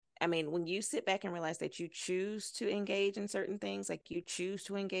I mean, when you sit back and realize that you choose to engage in certain things, like you choose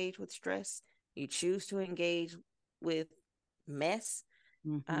to engage with stress, you choose to engage with mess,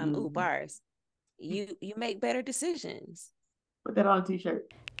 bars. You make better decisions. Put that on a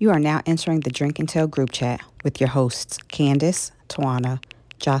t-shirt. You are now entering the Drink and Tell group chat with your hosts, Candace, Tawana,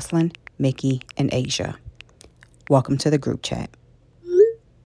 Jocelyn, Mickey, and Asia. Welcome to the group chat.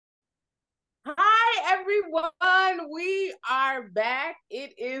 Hi, everyone. We are back.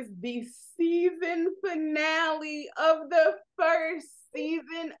 It is the season finale of the first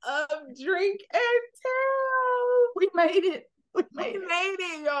season of Drink and Tell. We made it. We made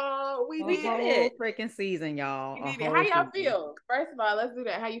it, y'all. We did it. Freaking season, y'all. We did it. How y'all feel? First of all, let's do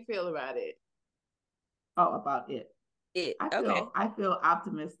that. How you feel about it? Oh, about it. Okay. I feel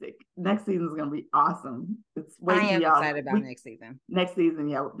optimistic. Next season is gonna be awesome. I am excited about next season. Next season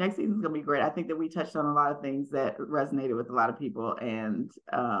is gonna be great. I think that we touched on a lot of things that resonated with a lot of people, and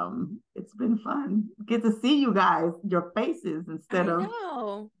it's been fun. Get to see you guys, your faces instead of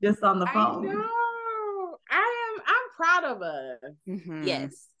just on the phone. I know. I'm proud of us. Mm-hmm.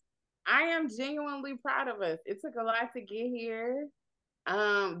 Yes, I am genuinely proud of us. It took a lot to get here.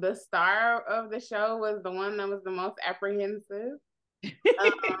 The star of the show was the one that was the most apprehensive. And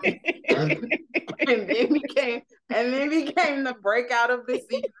then became the breakout of the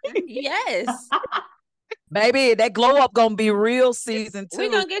season. Yes. Baby, that glow up gonna be real season 2. We're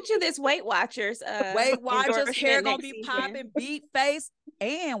gonna get you this Weight Watchers. Weight Watchers hair gonna be popping, beat face,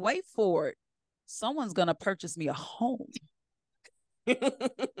 and wait for it. Someone's gonna purchase me a home.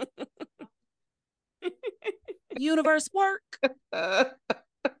 Universe work.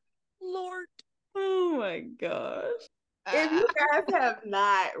 Lord. Oh my gosh. If you guys have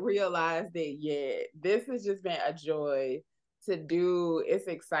not realized it yet, this has just been a joy to do. It's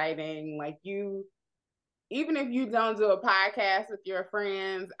exciting. Like even if you don't do a podcast with your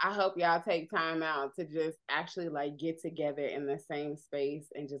friends, I hope y'all take time out to just actually like get together in the same space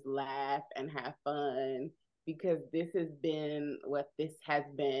and just laugh and have fun, because this is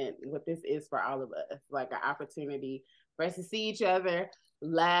for all of us, like an opportunity for us to see each other,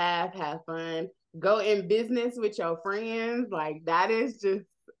 laugh, have fun, go in business with your friends. Like, that is just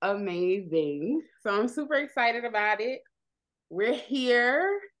amazing. So I'm super excited about it. We're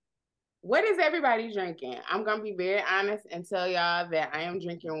here. What is everybody drinking? I'm going to be very honest and tell y'all that I am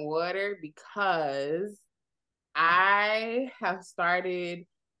drinking water because I have started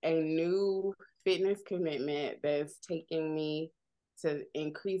a new fitness commitment that's taking me to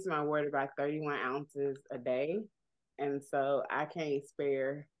increase my water by 31 ounces a day. And so I can't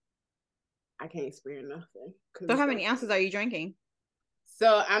spare nothing. So how many ounces are you drinking?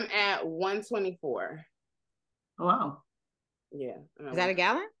 So I'm at 124. Wow. Yeah. Is that a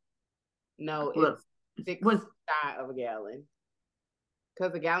gallon? No, it's 6 shy of a gallon.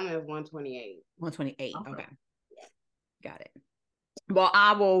 Because a gallon is 128. 128. Okay. Got it. Well,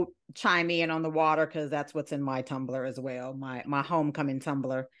 I will chime in on the water because that's what's in my tumbler as well. My homecoming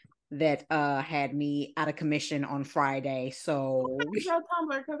tumbler that had me out of commission on Friday. So who made your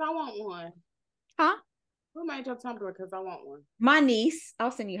tumbler? Because I want one. Huh? Who made your tumbler? Because I want one. My niece.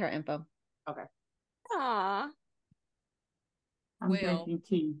 I'll send you her info. Okay. Aw. I'm drinking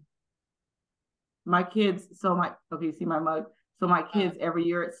tea. My kids, see my mug. So my kids every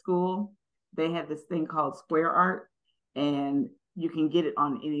year at school, they have this thing called Square Art, and you can get it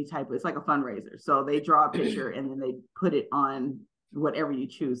on any type of, it's like a fundraiser. So they draw a picture and then they put it on whatever you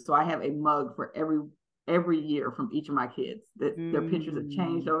choose. So I have a mug for every year from each of my kids. Their pictures have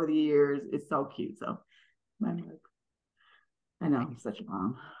changed over the years. It's so cute. So my mug. I know, I'm such a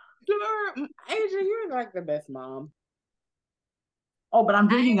mom. Sure, Asia, you're like the best mom. Oh, but I'm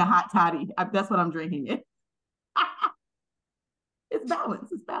drinking a hot toddy. That's what I'm drinking it. It's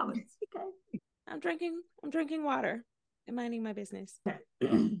balanced. Okay. I'm drinking water and minding my business.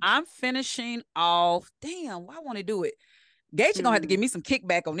 I'm finishing off. Damn, why want to do it? Gage gonna have to give me some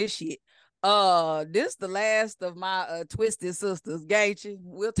kickback on this shit. This the last of my Twisted Sisters. Gage,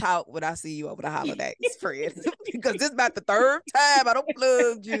 we'll talk when I see you over the holidays, friend. Because this is about the third time I don't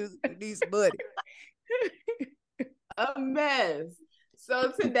plug you with these buddies. A mess.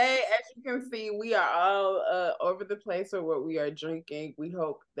 So today, as you can see, we are all over the place with what we are drinking. We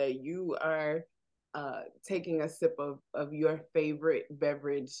hope that you are taking a sip of your favorite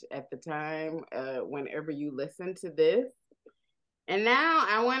beverage at the time whenever you listen to this. And now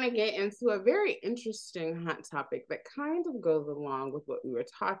I want to get into a very interesting hot topic that kind of goes along with what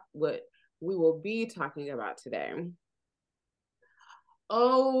we will be talking about today.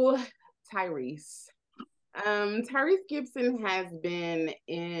 Oh, Tyrese. Tyrese Gibson has been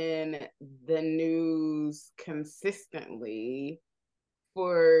in the news consistently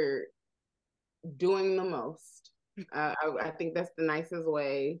for doing the most. I think that's the nicest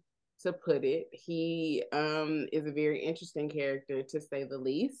way to put it. He is a very interesting character, to say the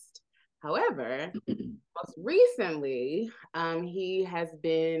least. However, most recently, he has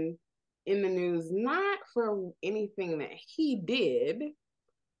been in the news not for anything that he did,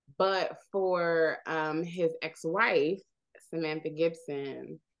 but for his ex-wife, Samantha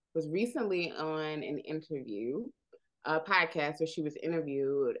Gibson, was recently on an interview, a podcast where she was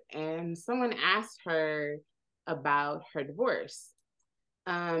interviewed, and someone asked her about her divorce.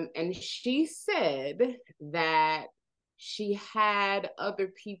 And she said that she had other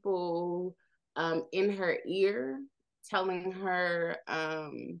people in her ear telling her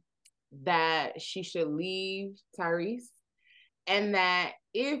that she should leave Tyrese, and that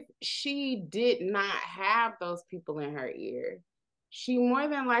if she did not have those people in her ear, she more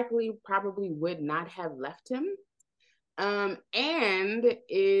than likely probably would not have left him, and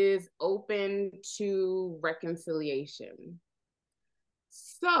is open to reconciliation.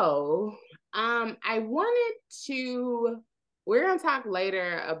 So I wanted to, we're going to talk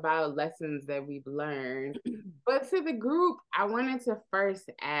later about lessons that we've learned, but to the group, I wanted to first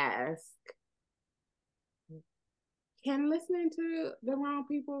ask, can listening to the wrong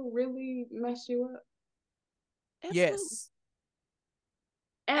people really mess you up? Yes.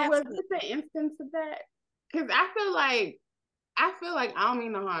 And Absolutely. was this an instance of that? Because I feel like I don't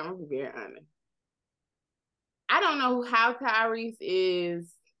mean no harm, I'm very honest. I don't know how Tyrese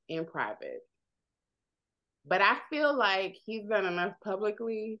is in private, but I feel like he's done enough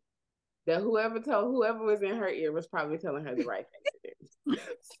publicly that whoever was in her ear was probably telling her the right thing to do.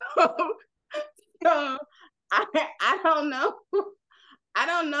 So I don't know. I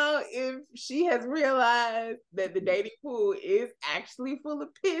don't know if she has realized that the dating pool is actually full of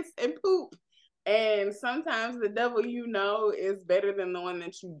piss and poop. And sometimes the devil you know is better than the one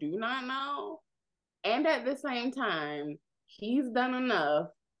that you do not know. And at the same time, he's done enough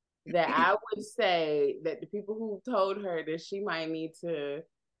that I would say that the people who told her that she might need to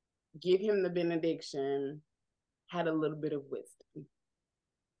give him the benediction had a little bit of wisdom.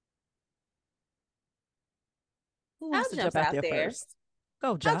 Who wants to jump out there first?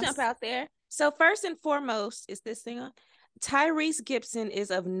 Go, Joss. I'll jump out there. So first and foremost, is this thing on? Tyrese Gibson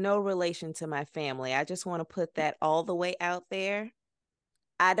is of no relation to my family. I just want to put that all the way out there.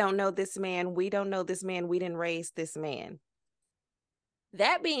 I don't know this man. We don't know this man. We didn't raise this man.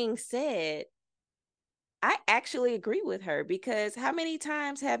 That being said, I actually agree with her, because how many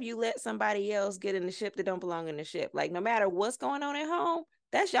times have you let somebody else get in the ship that don't belong in the ship? Like, no matter what's going on at home,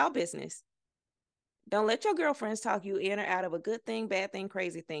 that's y'all business. Don't let your girlfriends talk you in or out of a good thing, bad thing,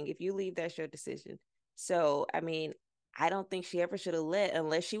 crazy thing. If you leave, that's your decision. So, I mean, I don't think she ever should have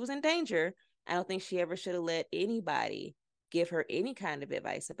unless she was in danger, I don't think she ever should have let anybody give her any kind of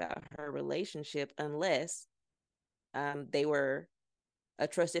advice about her relationship unless they were a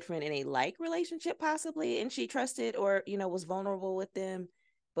trusted friend in a like relationship possibly, and she trusted or, was vulnerable with them.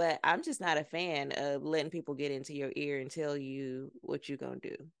 But I'm just not a fan of letting people get into your ear and tell you what you're going to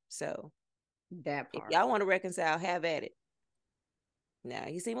do. So that part. If y'all want to reconcile, have at it. Now,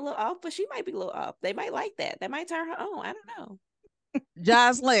 you seem a little off, but she might be a little off. They might like that. That might turn her on. I don't know.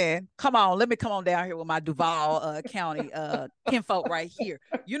 Jocelyn, come on. Let me come on down here with my Duval County kinfolk right here.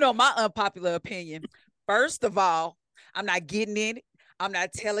 You know my unpopular opinion. First of all, I'm not getting in it. I'm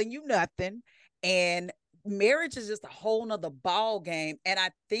not telling you nothing. And marriage is just a whole nother ball game. And I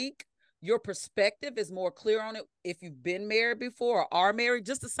think your perspective is more clear on it if you've been married before or are married,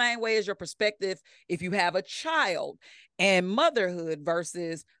 just the same way as your perspective if you have a child and motherhood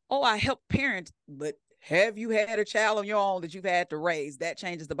versus, oh, I help parent, but have you had a child on your own that you've had to raise? That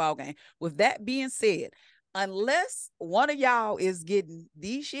changes the ballgame. With that being said, unless one of y'all is getting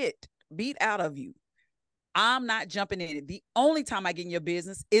the shit beat out of you, I'm not jumping in it. The only time I get in your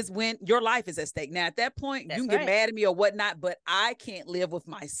business is when your life is at stake. Now, at that point, you can get mad at me or whatnot, but I can't live with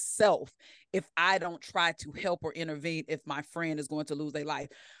myself if I don't try to help or intervene if my friend is going to lose their life.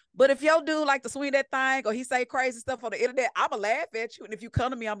 But if your dude like to swing that thing or he say crazy stuff on the internet, I'ma laugh at you. And if you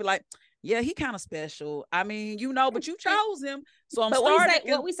come to me, I'll be like, yeah, he kind of special. I mean, but you chose him. So I'm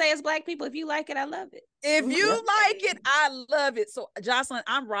starting. What we say as Black people, if you like it, I love it. If you like it, I love it. So Jocelyn,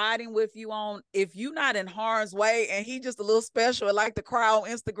 I'm riding with you on, if you not in harm's way and he just a little special and like to cry on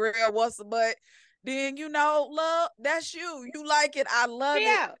Instagram once a month, then love, that's you. You like it, I love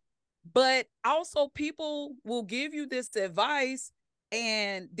it. But also people will give you this advice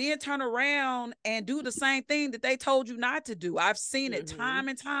and then turn around and do the same thing that they told you not to do. I've seen it time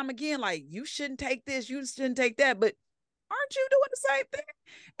and time again. Like, you shouldn't take this, you shouldn't take that, but aren't you doing the same thing?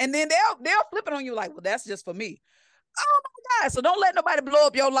 And then they'll flip it on you like, well, that's just for me. Oh my God. So don't let nobody blow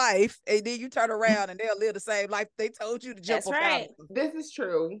up your life. And then you turn around and they'll live the same life they told you to jump That's right. This is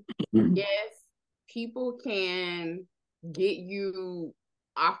true. Yes, people can get you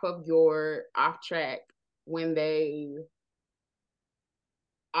off track when they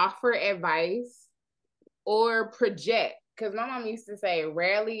offer advice or project. Because my mom used to say,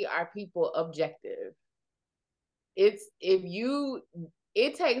 rarely are people objective. It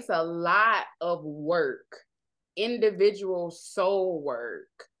takes a lot of work, individual soul work,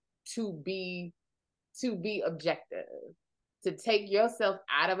 to be objective, to take yourself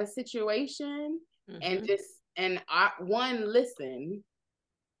out of a situation and listen,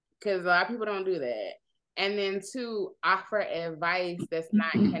 because a lot of people don't do that, and then two, offer advice that's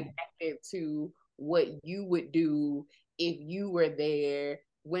not connected to what you would do if you were there,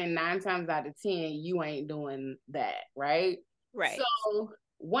 when 9 times out of 10 you ain't doing that, right? So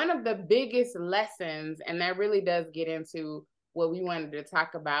one of the biggest lessons, and that really does get into what we wanted to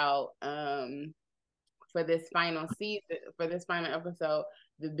talk about for this final season, for this final episode,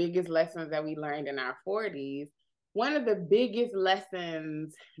 the biggest lessons that we learned in our 40s. One of the biggest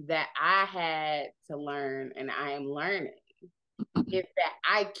lessons that I had to learn, and I am learning, is that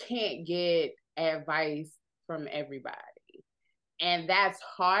I can't get advice from everybody. And that's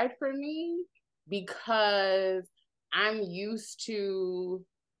hard for me because I'm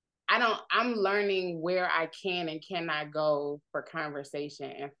learning where I can and cannot go for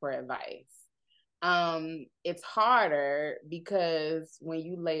conversation and for advice. It's harder because when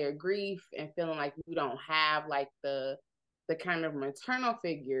you layer grief and feeling like you don't have like the kind of maternal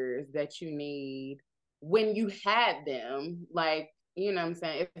figures that you need when you had them, like, you know what I'm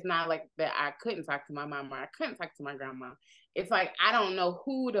saying? It's not like that I couldn't talk to my mom or I couldn't talk to my grandma. It's like, I don't know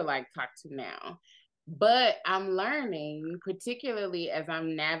who to like talk to now. But I'm learning, particularly as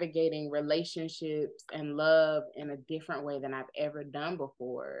I'm navigating relationships and love in a different way than I've ever done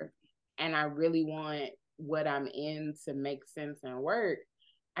before. And I really want what I'm in to make sense and work.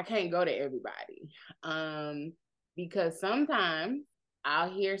 I can't go to everybody. Because sometimes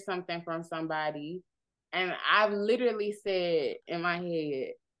I'll hear something from somebody and I've literally said in my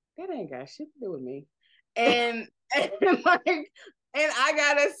head, that ain't got shit to do with me. And I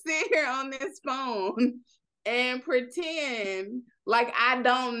gotta sit here on this phone and pretend like I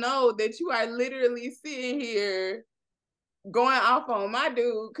don't know that you are literally sitting here going off on my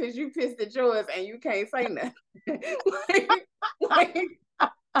dude because you pissed at yours and you can't say nothing. And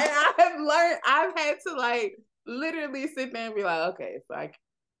I've had to like literally sit there and be like, okay,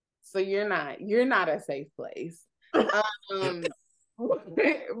 so you're not a safe place. But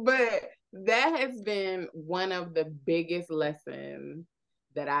that has been one of the biggest lessons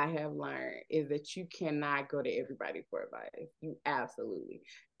that I have learned, is that you cannot go to everybody for advice. You absolutely.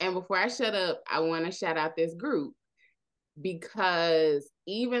 And before I shut up, I want to shout out this group, because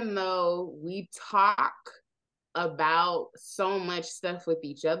even though we talk about so much stuff with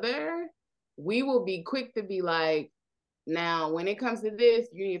each other, we will be quick to be like, now, when it comes to this,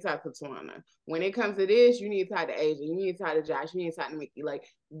 you need to talk to Tawana. When it comes to this, you need to talk to Asia. You need to talk to Josh. You need to talk to Mickey. Like,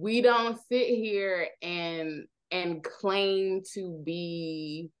 we don't sit here and claim to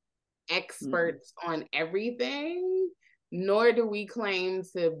be experts on everything, nor do we claim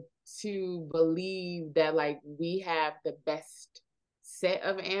to believe that like we have the best set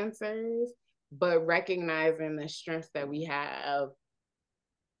of answers, but recognizing the strengths that we have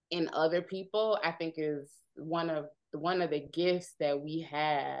in other people, I think is one of the gifts that we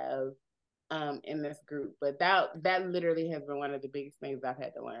have in this group. But that literally has been one of the biggest things I've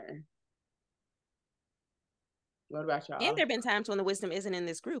had to learn. What about y'all? And there have been times when the wisdom isn't in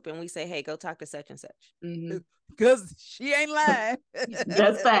this group and we say, hey, go talk to such and such. Because she ain't lying.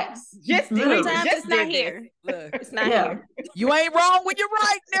 That's facts. Just sometimes it's not here. Look, it's not here. You ain't wrong when you're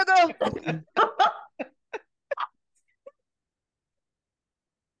right, nigga.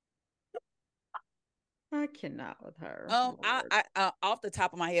 I cannot with her. I off the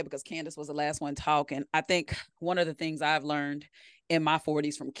top of my head, because Candace was the last one talking, I think one of the things I've learned in my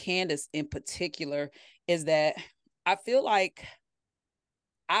 40s from Candace in particular is that I feel like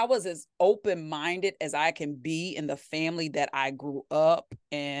I was as open-minded as I can be in the family that I grew up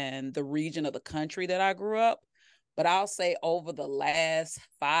and the region of the country that I grew up. But I'll say over the last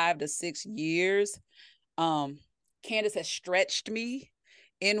 5 to 6 years, Candace has stretched me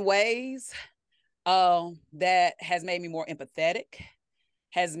in ways that has made me more empathetic,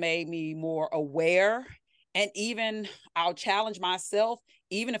 has made me more aware. And even I'll challenge myself,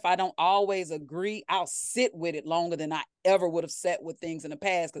 even if I don't always agree, I'll sit with it longer than I ever would have sat with things in the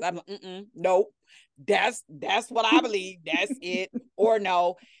past. Because I'm like, nope, that's what I believe. That's it, or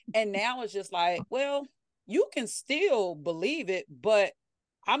no. And now it's just like, well, you can still believe it, but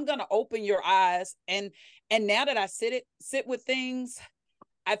I'm gonna open your eyes. And now that I sit with things,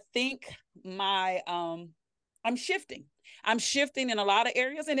 I think I'm shifting. I'm shifting in a lot of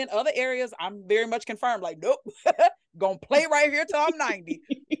areas, and in other areas, I'm very much confirmed. Like, nope, gonna play right here till I'm 90.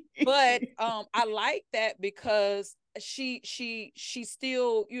 But I like that because she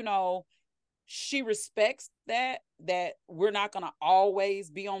still, you know, she respects that we're not gonna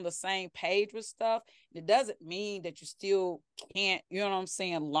always be on the same page with stuff. It doesn't mean that you still can't, you know what I'm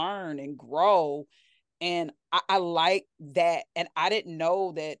saying, learn and grow. And I like that. And I didn't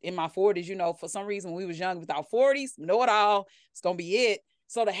know that in my 40s, you know, for some reason when we was young, without 40s, know it all, it's gonna be it.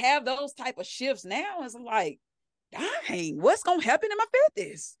 So to have those type of shifts now is like, dang, what's gonna happen in my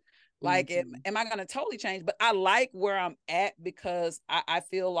 50s? Like, am I gonna totally change? But I like where I'm at because I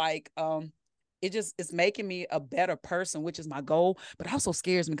feel like it's making me a better person, which is my goal. But it also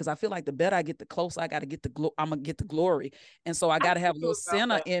scares me because I feel like the better I get, the closer I got to get I'm gonna get the glory. And so I got to have a little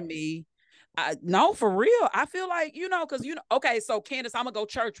sinner in me. No, for real. I feel like, you know, because, you know, okay, so Candace, I'm gonna go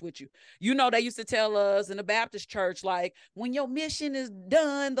church with you. You know, they used to tell us in the Baptist church, like, when your mission is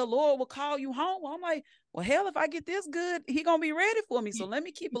done, the Lord will call you home. Well, I'm like, well, hell, if I get this good, he gonna be ready for me. So let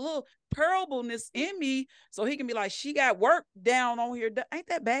me keep a little parableness in me so he can be like, she got work down on here. Ain't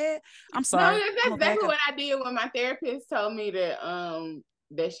that bad? I'm sorry. No, that's exactly what I did when my therapist told me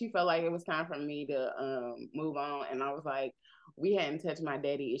that she felt like it was time for me to move on. And I was like, we hadn't touched my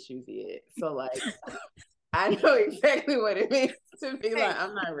daddy issues yet. So like, I know exactly what it means to be like,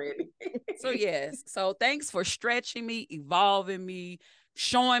 I'm not ready. So yes. So thanks for stretching me, evolving me,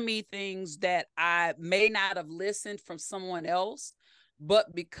 showing me things that I may not have listened from someone else,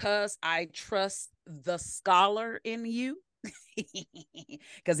 but because I trust the scholar in you.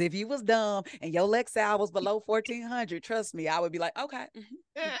 Because if you was dumb and your Lexile was below 1400, trust me, I would be like, okay.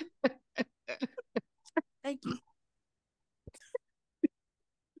 Thank you.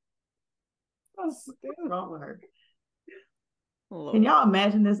 What's wrong with her? Can y'all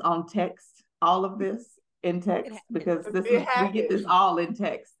imagine this on text? All of this in text, because we get this all in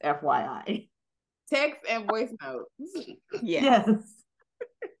text. FYI, text and voice notes. Yes.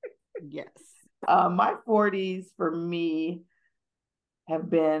 Yes. My 40s for me have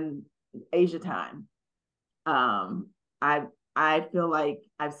been Asia time. I feel like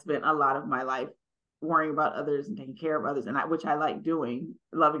I've spent a lot of my life worrying about others and taking care of others, and which I like doing,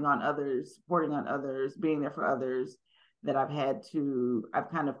 loving on others, supporting on others, being there for others. That I've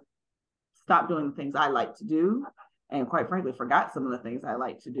kind of stopped doing the things I like to do, and quite frankly, forgot some of the things I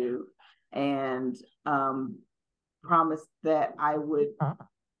like to do, and promised that I would.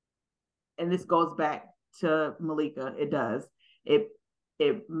 And this goes back to Malika. It does. It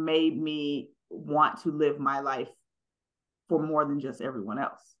made me want to live my life for more than just everyone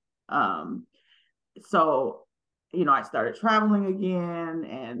else. So, you know, I started traveling again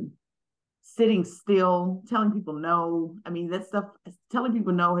and sitting still, telling people no. I mean, that stuff, telling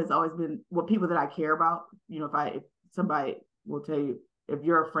people no has always been what people that I care about. You know, if somebody will tell you, if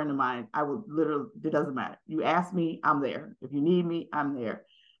you're a friend of mine, I will literally, it doesn't matter. You ask me, I'm there. If you need me, I'm there.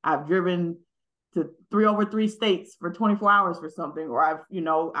 I've driven to 3 over 3 states for 24 hours for something, or I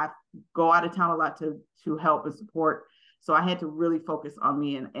go out of town a lot to help and support. So I had to really focus on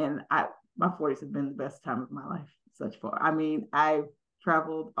me, and my 40s have been the best time of my life such far. I mean, I've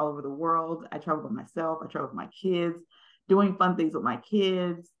traveled all over the world. I traveled with myself. I traveled with my kids, doing fun things with my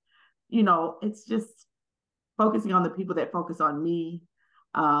kids. You know, it's just focusing on the people that focus on me,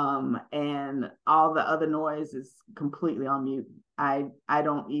 and all the other noise is completely on mute. I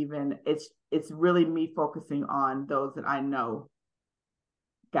don't even, it's really me focusing on those that I know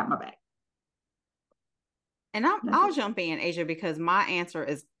got my back. And I'll jump in, Asia, because my answer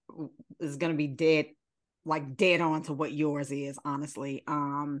is going to be dead on to what yours is, honestly.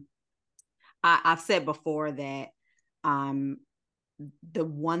 I've said before that the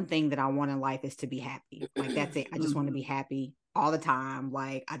one thing that I want in life is to be happy. Like, that's it. I just want to be happy all the time.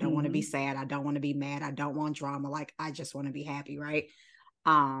 Like, I don't want to be sad. I don't want to be mad. I don't want drama. Like, I just want to be happy, right?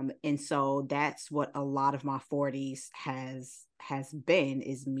 And so that's what a lot of my 40s has been,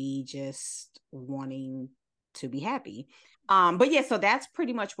 is me just wanting to be happy. But yeah, so that's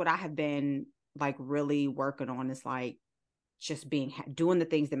pretty much what I have been like really working on, is like just doing the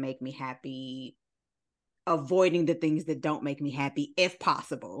things that make me happy, avoiding the things that don't make me happy if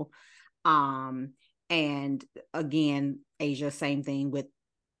possible. And again, Asia, same thing with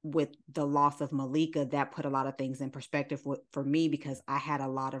the loss of Malika, that put a lot of things in perspective for me, because I had a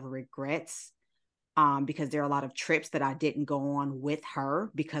lot of regrets because there are a lot of trips that I didn't go on with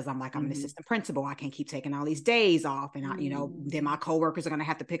her because I'm like, I'm an assistant principal. I can't keep taking all these days off. And then my coworkers are going to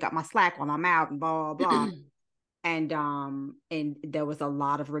have to pick up my slack while I'm out and blah, blah. And there was a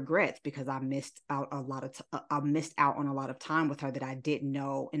lot of regrets because I missed out on a lot of time with her that I didn't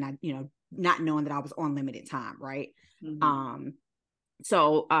know. And I, not knowing that I was on limited time. Right.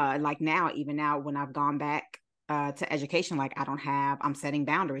 So like even now when I've gone back to education, like I'm setting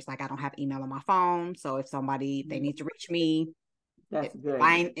boundaries. Like I don't have email on my phone. So if they need to reach me, that's good.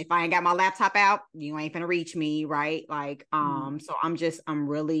 If I ain't got my laptop out, you ain't gonna reach me. Right. Like, so I'm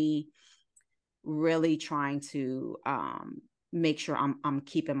really, really trying to make sure I'm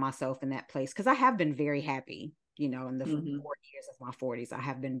keeping myself in that place. Cause I have been very happy, in the 4 years of my 40s. I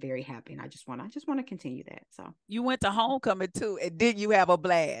have been very happy and I just want to continue that. So you went to homecoming too, and did you have a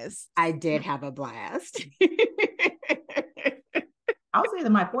blast? I did have a blast. I'll say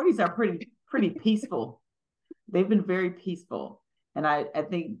that my 40s are pretty peaceful. They've been very peaceful. And I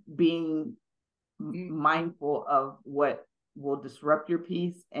think being mindful of what will disrupt your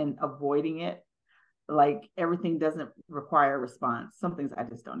peace and avoiding it, like everything doesn't require a response. Some things I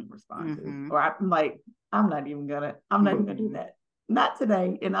just don't even respond to. Or I'm like, I'm not even gonna do that. Not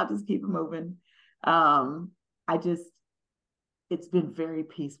today. And I'll just keep moving. It's been very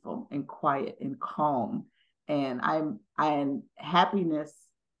peaceful and quiet and calm. And I'm happiness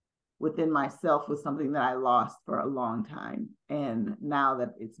within myself was something that I lost for a long time. And now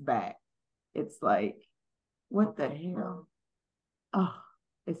that it's back, it's like, what the hell? Oh,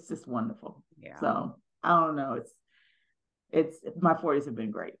 it's just wonderful. Yeah. So I don't know. It's my 40s have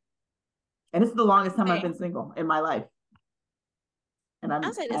been great. And it's the longest time I've been single in my life. And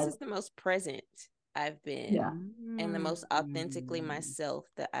I'll say this is the most present I've been, and the most authentically myself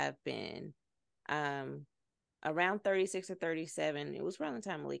that I've been. Around 36 or 37, it was around the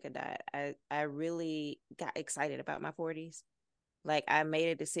time Malika died. I really got excited about my 40s. Like I made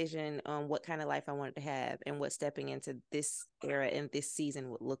a decision on what kind of life I wanted to have and what stepping into this era and this season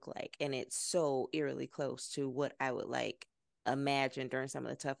would look like. And it's so eerily close to what I would like imagine during some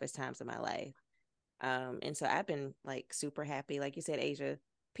of the toughest times of my life. And so I've been like super happy. Like you said, Asia,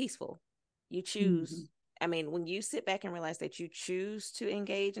 peaceful. You choose. I mean, when you sit back and realize that you choose to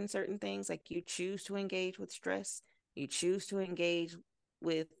engage in certain things, like you choose to engage with stress, you choose to engage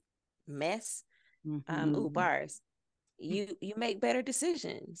with mess, bars. You make better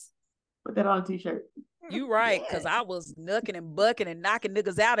decisions. Put that on a t-shirt. You right, because I was knucking and bucking and knocking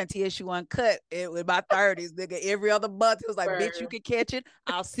niggas out in TSU Uncut with my 30s, nigga. Every other month, it was like, bitch, you can catch it.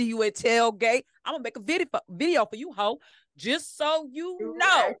 I'll see you at tailgate. I'm gonna make a video for you, ho. Just so you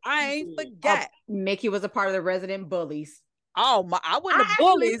know, I ain't forgot. Mickey was a part of the resident bullies. Oh my, I wasn't the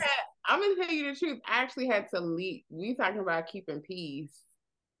bullies. I'm gonna tell you the truth. I actually had to leave. We talking about keeping peace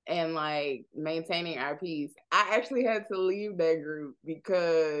and like maintaining our peace. I actually had to leave that group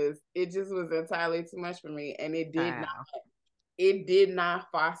because it just was entirely too much for me, and it did not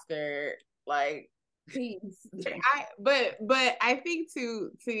foster like peace. But I think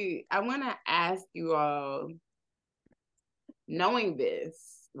to I want to ask you all, knowing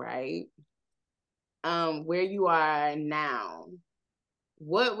this, right? Where you are now,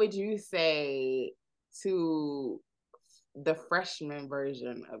 what would you say to the freshman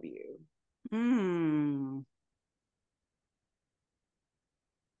version of you?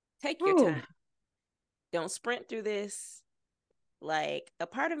 Take your time. Don't sprint through this. Like, a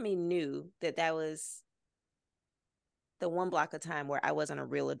part of me knew that was the one block of time where I wasn't a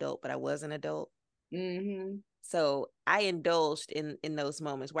real adult, but I was an adult. So I indulged in those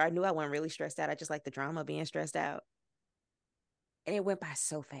moments where I knew I wasn't really stressed out. I just like the drama of being stressed out. And it went by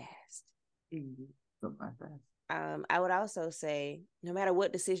so fast. So fast. I would also say, no matter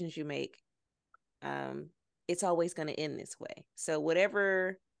what decisions you make, it's always going to end this way. So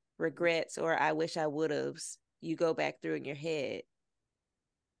whatever regrets or I wish I would have's you go back through in your head,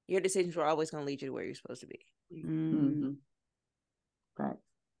 your decisions were always going to lead you to where you're supposed to be. Right.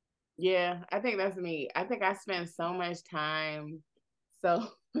 Yeah, I think that's me. I think I spent so much time. So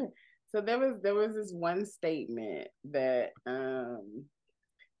there was this one statement that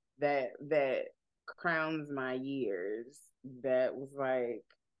that crowns my years, that was like,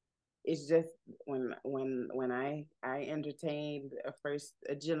 it's just when I entertained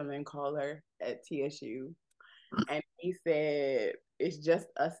a gentleman caller at TSU, and he said, "It's just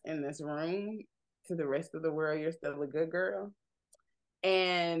us in this room. To the rest of the world, you're still a good girl."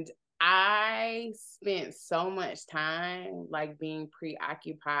 And I spent so much time like being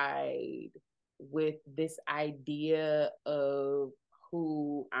preoccupied with this idea of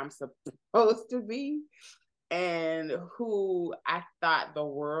who I'm supposed to be and who I thought the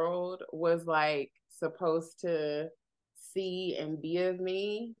world was like supposed to see and be of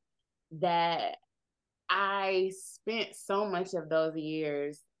me, that I spent so much of those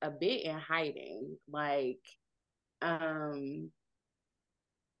years a bit in hiding, like having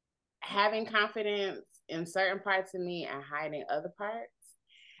confidence in certain parts of me and hiding other parts.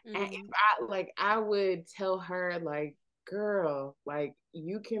 And if I would tell her, like, girl, like,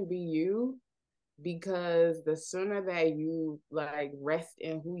 you can be you, because the sooner that you like rest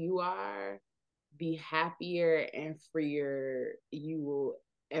in who you are, the happier and freer you will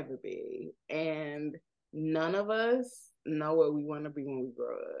ever be. And none of us know what we want to be when we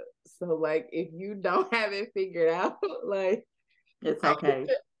grow up. So like, if you don't have it figured out, like, it's okay.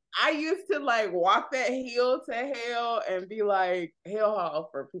 I used to like walk that hill to hell and be like, hell hall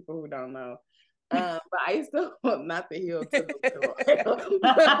for people who don't know. But I used to not the hill to the hell.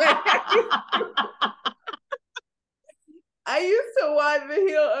 I used to walk the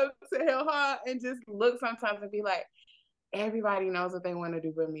hill up to hell hall and just look sometimes and be like, everybody knows what they want to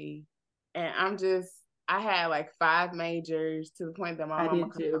do but me. And I had like 5 majors, to the point that my mama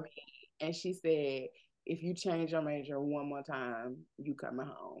came to me and she said, if you change your major one more time, you coming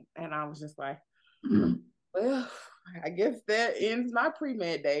home. And I was just like, well, I guess that ends my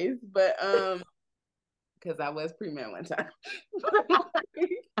pre-med days. But because I was pre-med one time.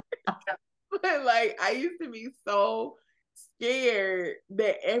 But like, I used to be so scared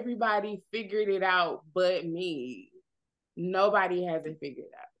that everybody figured it out but me. Nobody has it figured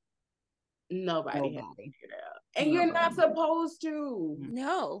out. Nobody has it figured out. And you're not supposed to.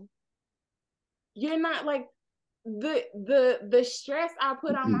 No. You're not. Like, the stress I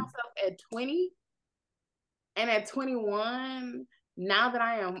put on myself at 20 and at 21, now that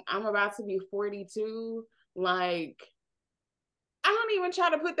I'm about to be 42, like, I don't even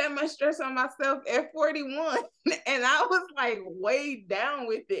try to put that much stress on myself at 41. And I was like way down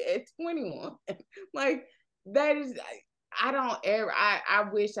with it at 21. Like, that is, I don't ever, I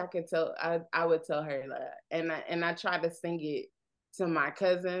wish I could tell, I would tell her that. And I try to sing it to my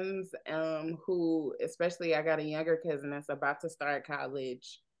cousins, who, especially I got a younger cousin that's about to start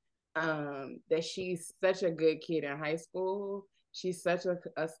college, that she's such a good kid in high school. She's such a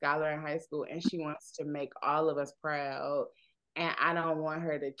scholar in high school, and she wants to make all of us proud. And I don't want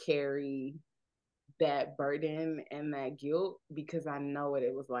her to carry that burden and that guilt, because I know what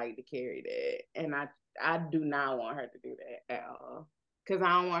it was like to carry that. And I do not want her to do that at all. Because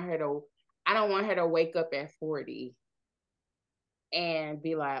I don't want her to wake up at 40 and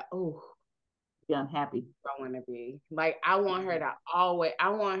be like, oh, be unhappy. I want to be. Like, I want her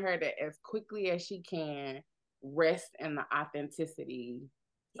to, as quickly as she can, rest in the authenticity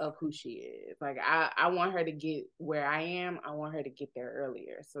of who she is. Like, I want her to get where I am. I want her to get there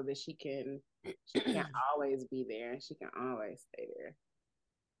earlier so that she can always be there and she can always stay there.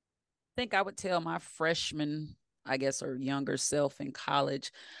 I think I would tell my freshman, I guess, or younger self in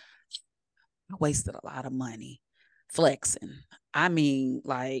college, I wasted a lot of money flexing. I mean,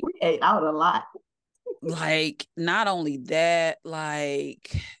 like, we ate out a lot. Like, not only that,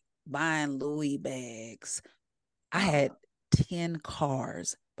 like buying Louis bags. I had 10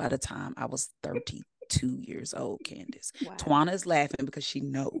 cars by the time I was 32 years old, Candace. Wow. Tawana is laughing because she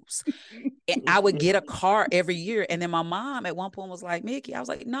knows. And I would get a car every year. And then my mom at one point was like, Mickey, I was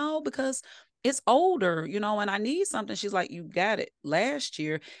like, no, because it's older, you know, and I need something. She's like, you got it last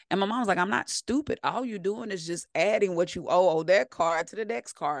year. And my mom was like, I'm not stupid. All you're doing is just adding what you owe that car to the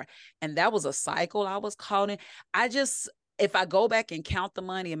next car. And that was a cycle I was caught in. If I go back and count the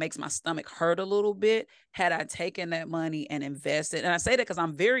money, it makes my stomach hurt a little bit. Had I taken that money and invested, and I say that because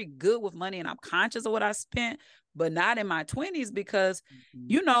I'm very good with money and I'm conscious of what I spent, but not in my 20s, because,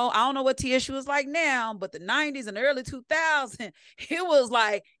 you know, I don't know what TSU is like now, but the 90s and early 2000s, it was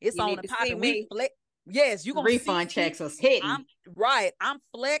like, it's you on the top. And yes, you're going to refund checks was hitting. I'm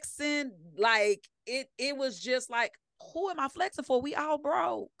flexing. Like, it was just like, who am I flexing for? We all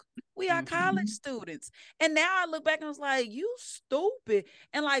broke. We are college students. And now I look back and I was like, you stupid.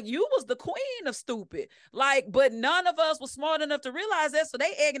 And like, you was the queen of stupid. Like, but none of us was smart enough to realize that. So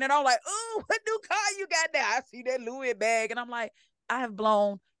they egging it on like, oh, what new car you got now? I see that Louis bag. And I'm like, I have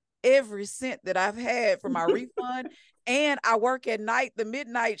blown every cent that I've had for my refund. And I work at night, the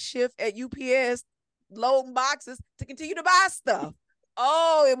midnight shift at UPS, loading boxes to continue to buy stuff.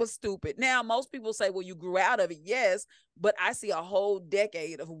 Oh, it was stupid. Now, most people say, well, you grew out of it. Yes, but I see a whole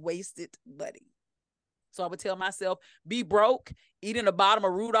decade of wasted money. So I would tell myself, be broke, eating the bottom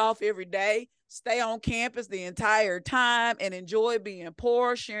of Rudolph every day, stay on campus the entire time, and enjoy being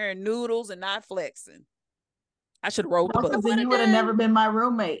poor, sharing noodles and not flexing. I should have rolled the bus. Then you would have never been my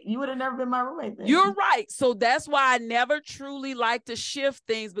roommate. You would have never been my roommate then. You're right. So that's why I never truly like to shift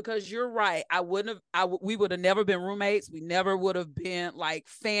things, because you're right. We would have never been roommates. We never would have been like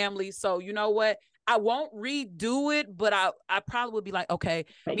family. So you know what? I won't redo it, but I probably would be like, okay,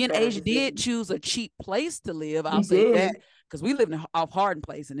 me and Asia did choose a cheap place to live. I'll say that, because we lived in off Hardin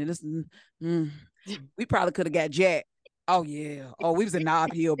Place, and then this, we probably could have got Jack. Oh yeah. Oh, we was in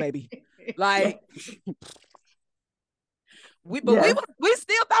Nob Hill, baby. Like. We still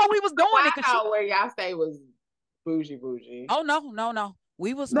thought we was doing it. I thought where y'all stay was bougie. Oh no.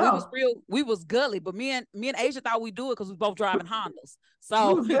 We was gully, but me and Asia thought we'd do it because we both driving Hondas.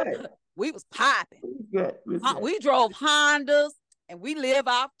 So we was popping. We drove Hondas and we live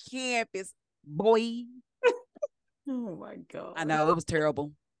off campus, boy. Oh my God. I know, it was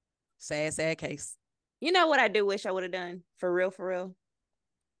terrible. Sad case. You know what I do wish I would have done? For real.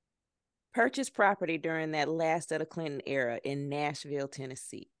 Purchase property during that last of the Clinton era in Nashville,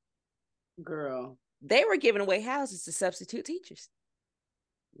 Tennessee. Girl. They were giving away houses to substitute teachers.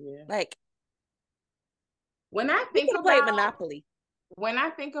 Yeah. Like, when I think about play Monopoly. When I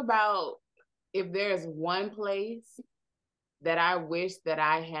think about if there's one place that I wish that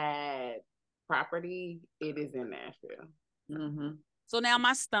I had property, it is in Nashville. Mm-hmm. So now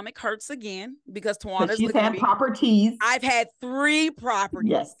my stomach hurts again because Tawana's she's had properties. I've had 3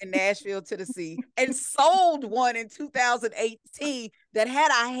 properties in Nashville, Tennessee, and sold one in 2018 that,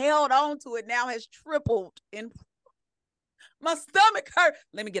 had I held on to it, now has tripled in. My stomach hurt.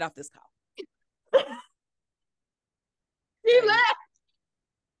 Let me get off this call. She left.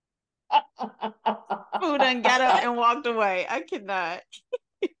 Who done got up and walked away? I cannot.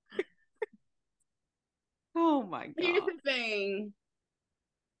 Oh my God. Here's the thing.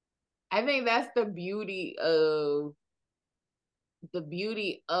 I think that's the beauty of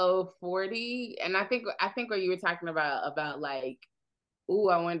 40. And I think what you were talking about like, ooh,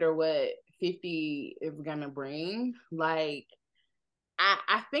 I wonder what 50 is gonna bring. Like,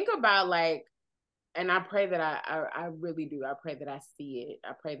 I think about like, and I pray that I really do. I pray that I see it.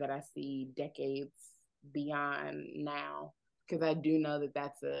 I pray that I see decades beyond now, because I do know that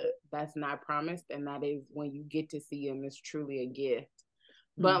that's not promised, and that is when you get to see them, it's truly a gift.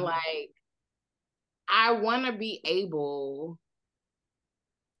 But like, I want to be able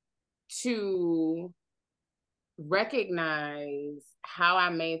to recognize how I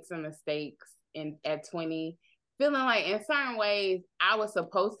made some mistakes at 20, feeling like in certain ways I was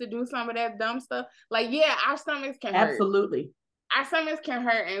supposed to do some of that dumb stuff. Like, yeah, our stomachs can hurt. Absolutely. Our stomachs can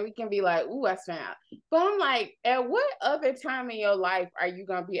hurt and we can be like, ooh, I spent out. But I'm like, at what other time in your life are you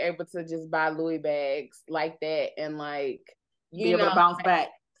going to be able to just buy Louis bags like that and like, be able to bounce back?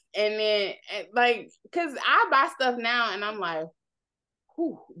 And then, like, because I buy stuff now and I'm like,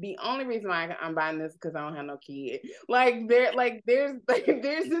 whew, the only reason why I'm buying this is because I don't have no kid. Like, there's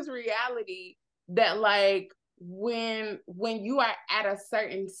this reality that, like, when you are at a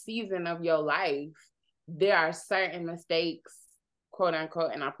certain season of your life, there are certain mistakes, quote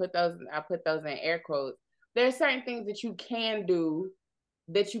unquote, and I put those in air quotes. There are certain things that you can do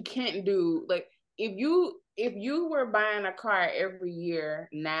that you can't do. Like, if you were buying a car every year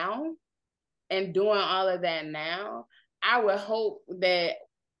now and doing all of that now, I would hope that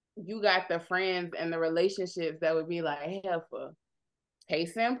you got the friends and the relationships that would be like, hey, for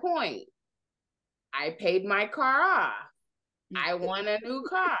case in point, I paid my car off. I want a new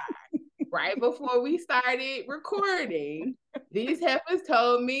car. Right before we started recording, these heifers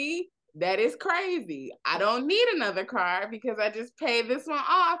told me that is crazy. I don't need another car because I just paid this one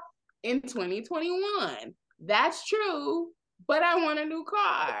off in 2021. That's true, but I want a new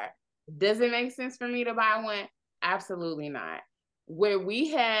car. Does it make sense for me to buy one? Absolutely not. Where we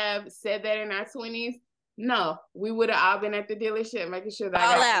have said that in our 20s, no, we would have all been at the dealership making sure that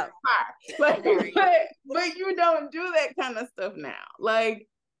I got a car. But you don't do that kind of stuff now. Like,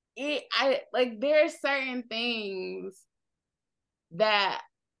 there are certain things that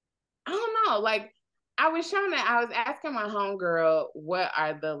I don't know. Like, I was asking my homegirl, what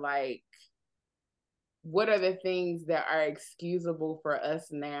are the things that are excusable for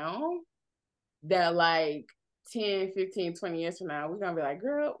us now that like 10, 15, 20 years from now, we're going to be like,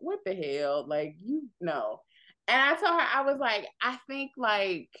 girl, what the hell? Like, you know. And I told her, I was like, I think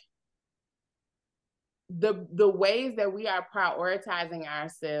like the ways that we are prioritizing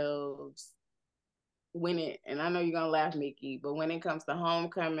ourselves and I know you're going to laugh, Mickey, but when it comes to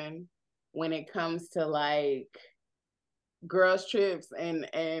homecoming, when it comes to like girls trips and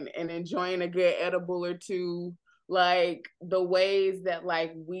enjoying a good edible or two, like the ways that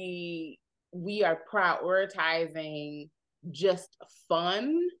like we are prioritizing just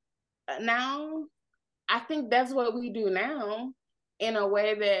fun now, I think that's what we do now in a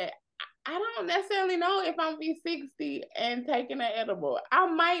way that I don't necessarily know if I'm be 60 and taking an edible. I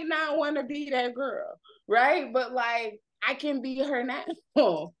might not want to be that girl, right? But like, I can be her now.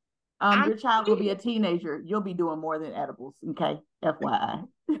 Your child will be a teenager. You'll be doing more than edibles, okay? FYI.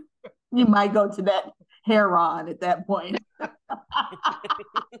 You might go to that heroin at that point.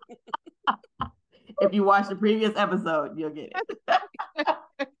 If you watch the previous episode, you'll get it.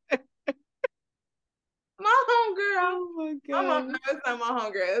 My homegirl. Oh my God. No, it's not my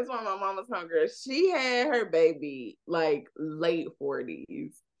homegirl. It's one of my mama's homegirls. She had her baby like late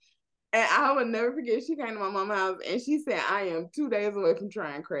 40s. And I would never forget, she came to my mama's house and she said, I am 2 days away from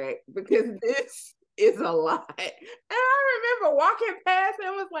trying crack because this is a lot. And I remember walking past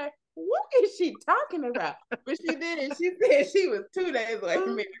and was like, what is she talking about? But she didn't. She said she was 2 days away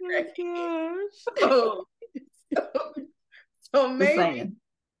from being crack. So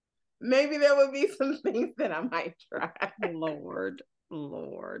maybe there would be some things that I might try. Lord.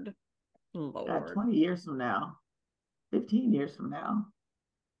 Got 20 years from now, 15 years from now,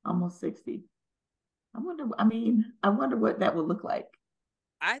 almost 60. I wonder what that would look like.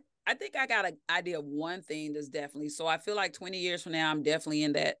 I think I got an idea of one thing that's definitely, so I feel like 20 years from now, I'm definitely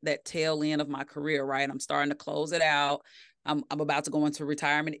in that tail end of my career, right? I'm starting to close it out. I'm about to go into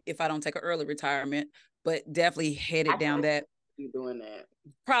retirement if I don't take an early retirement, but definitely headed down that. You doing that?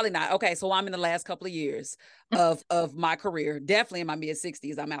 Probably not. Okay, so I'm in the last couple of years of my career, definitely in my mid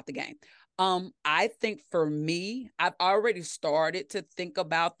 60s. I'm out the game. I think for me, I've already started to think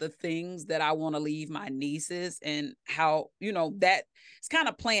about the things that I want to leave my nieces and how, that it's kind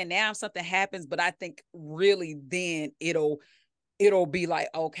of playing now if something happens, but I think really then it'll be like,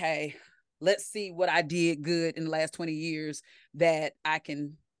 okay, let's see what I did good in the last 20 years that I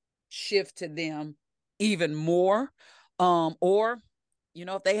can shift to them even more. Or,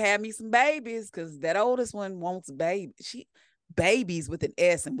 if they have me some babies, because that oldest one wants a baby. Babies with an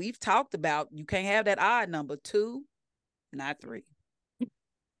S, and we've talked about you can't have that odd number 2, not 3.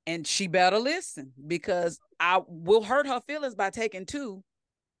 And she better listen, because I will hurt her feelings by taking 2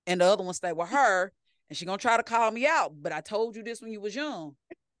 and the other one stay with her, and she gonna try to call me out. But I told you this when you was young.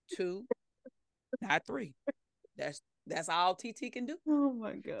 2, not 3. That's all TT can do. Oh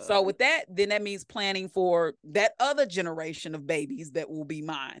my God. So with that, then that means planning for that other generation of babies that will be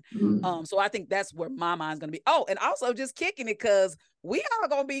mine. So I think that's where my mind's going to be. Oh, and also just kicking it because we are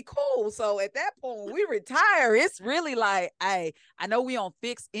going to be cool. So at that point, when we retire, it's really like, hey, I know we on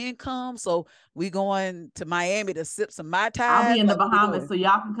fixed income. So we going to Miami to sip some Mai Tai. I'll be in the Bahamas, so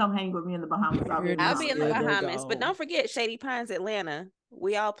y'all can come hang with me in the Bahamas. I'll be in the Bahamas, but don't forget Shady Pines, Atlanta.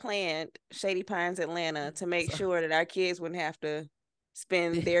 We all planned Shady Pines, Atlanta to make sure that our kids wouldn't have to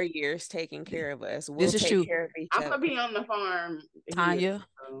spend their years taking care of us. We'll take care of each other. I'm going to be on the farm.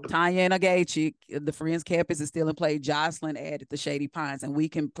 Tanya and a gay chick, the Friends campus is still in play. Jocelyn added the Shady Pines, and we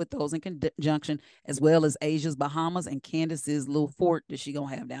can put those in conjunction, as well as Asia's Bahamas and Candace's little fort that she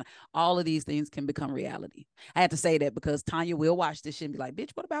going to have down. All of these things can become reality. I had to say that because Tanya will watch this shit and be like,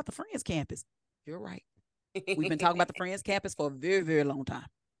 bitch, what about the Friends campus? You're right. We've been talking about the Friends campus for a very, very long time.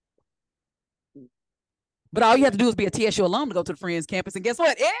 But all you have to do is be a TSU alum to go to the Friends campus. And guess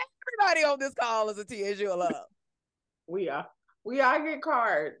what? Everybody on this call is a TSU alum. We all get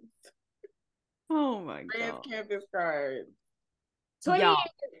cards. Oh my Friends God. campus cards. 20 years,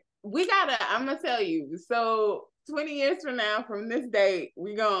 I'm going to tell you. So 20 years from now, from this date,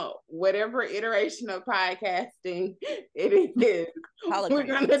 whatever iteration of podcasting it is, we're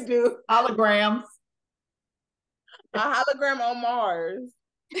going to do holograms. A hologram on Mars.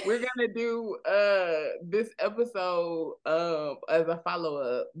 We're gonna do this episode as a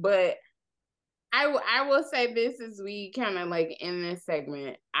follow-up. But I will say this as we kind of like in this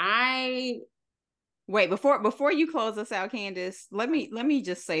segment. Wait, before you close us out, Candace, let me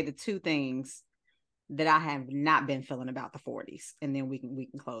just say the 2 things that I have not been feeling about the 40s, and then we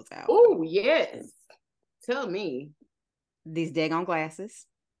can close out. Oh yes. Tell me. These daggone glasses.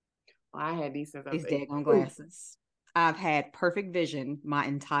 Well, I had these since these daggone glasses. I've had perfect vision my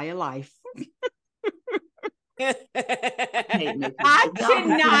entire life. I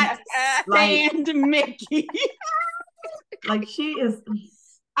cannot stand Mickey. Like she is.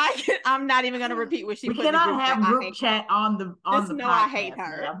 I'm not even gonna repeat what she. We cannot have group chat on the podcast. I hate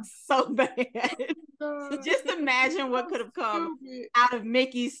her so bad. Just imagine what could have come out of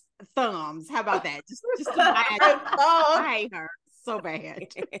Mickey's thumbs. How about that? Just imagine. I hate her so bad.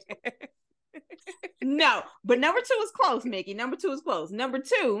 No, but number 2 is close, Mickey. Number 2 is close. Number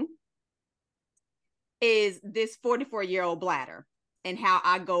 2 is this 44-year-old bladder. and how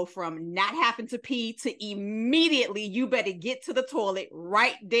I go from not having to pee to immediately you better get to the toilet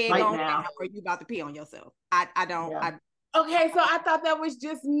right there Right on now. or you about to pee on yourself. I don't. Yeah. Okay, so I thought that was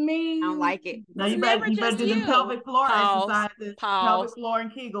just me. I don't like it. No, It's you better never do just the you. pelvic floor Pause, exercises, pause, pelvic floor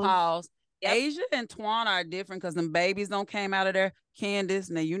and Kegels. Pause. Yep. Asia and Twana are different because them babies don't came out of there. Candace,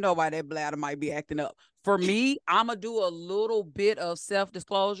 now you know why that bladder might be acting up. For me, I'm going to do a little bit of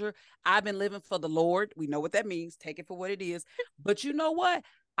self-disclosure. I've been living for the Lord. We know what that means. Take it for what it is. But you know what?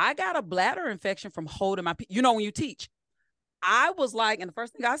 I got a bladder infection from holding my, you know, when you teach, I was like, and the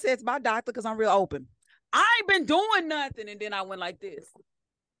first thing I said to my doctor, because I'm real open, I ain't been doing nothing. And then I went like this.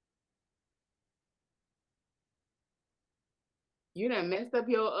 You done messed up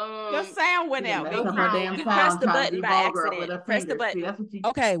your sound went out. Messed up her damn You sound, pressed the trying to button be by vulgar accident. with her Press the fingers. See, button. that's what you.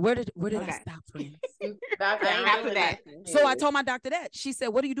 Okay, where did Okay. I stop, friends? Doctor, I ain't After doing that. nothing. So I told my doctor that. She said,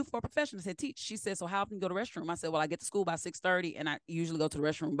 what do you do for a profession? I said, teach. She said, so how often you go to the restroom? I said, well, I get to school by 6:30 and I usually go to the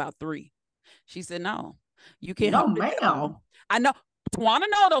restroom about 3. She said, no, you can't. No, hold it that ma'am. long. I know. Want to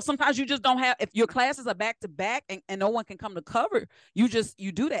know though, sometimes you just don't have, if your classes are back to back and no one can come to cover, you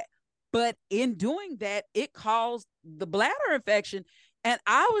do that. But in doing that, it caused the bladder infection. And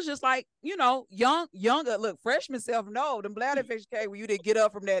I was just like, you know, younger, look, freshman self, no, the bladder infection came when you didn't get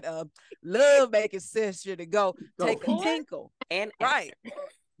up from that love making session to go take a tinkle. And Right.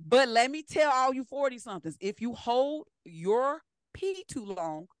 But let me tell all you 40 somethings, if you hold your pee too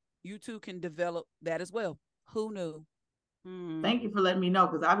long, you too can develop that as well. Who knew? Thank you for letting me know,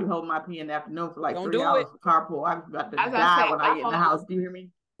 because I'll be holding my pee in the afternoon for like Don't 3 do hours it. for carpool. I'm about to I was gonna die say, when I get in the house. Do you hear me?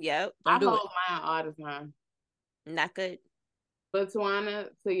 Yep. I Don't do it. hold mine all the time. Not good. But Twana,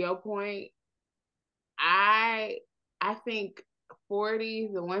 to your point, I think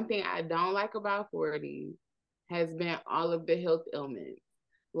 40s, the one thing I don't like about 40s has been all of the health ailments.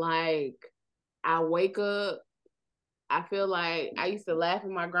 Like, I wake up, I feel like I used to laugh at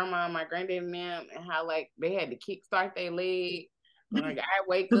my grandma and my granddad and them and how like they had to kickstart their leg. Like I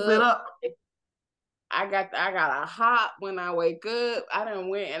wake To sit up. up. I got a hop when I wake up. I done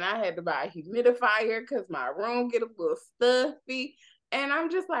went and I had to buy a humidifier because my room get a little stuffy. And I'm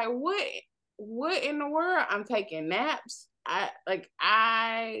just like, what in the world? I'm taking naps. I'm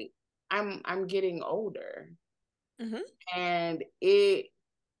getting older. Mm-hmm. And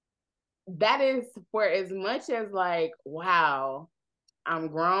that is for as much as like, wow, I'm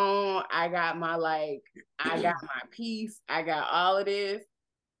grown. I got my peace. I got all of this.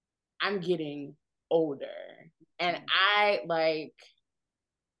 I'm getting older. And I like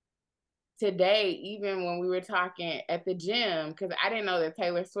today, even when we were talking at the gym, because I didn't know that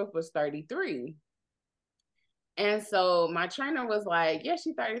Taylor Swift was 33. And so my trainer was like, yeah,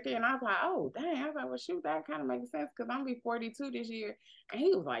 she's 33. And I was like, oh, dang. I was like, well, shoot, that kind of makes sense because I'm be 42 this year. And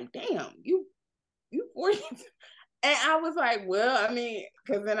he was like, damn, you 42. And I was like, well, I mean,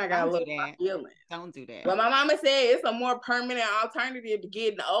 because then I got a little feeling. Don't do that. But my mama said it's a more permanent alternative to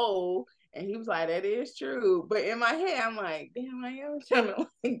getting old. And he was like, that is true. But in my head, I'm like, damn, I am trying to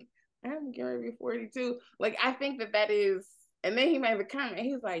like, I'm getting ready to be 42. Like, I think that is, and then he made the comment.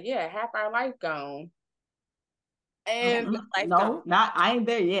 He was like, yeah, half our life gone. And I ain't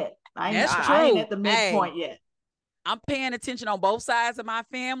there yet. I ain't at the midpoint yet. I'm paying attention on both sides of my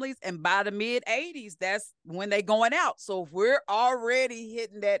families, and by the mid 80s, that's when they going out. So if we're already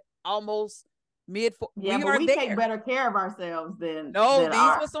hitting that almost mid, we take better care of ourselves than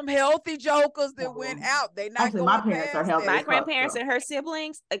these were some healthy jokers that went out. They not going. My parents are healthy. My grandparents and her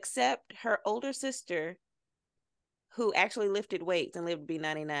siblings, except her older sister, who actually lifted weights and lived to be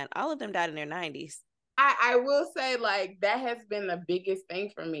 99. All of them died in their 90s. I will say, like, that has been the biggest thing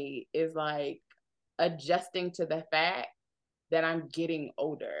for me is like adjusting to the fact that I'm getting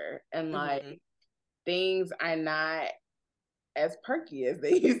older and like things are not as perky as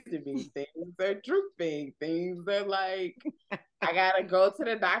they used to be. Things are drooping. Things are like, I gotta go to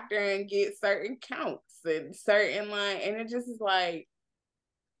the doctor and get certain counts and certain and it just is like,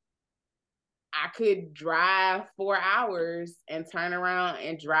 I could drive 4 hours and turn around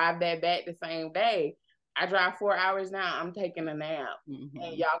and drive that back the same day. I drive 4 hours now. I'm taking a nap, and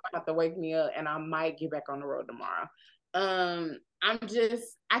y'all gonna have to wake me up, and I might get back on the road tomorrow.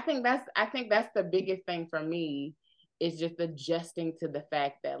 I think that's the biggest thing for me is just adjusting to the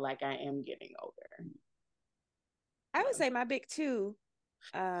fact that like I am getting older. I would say my big two.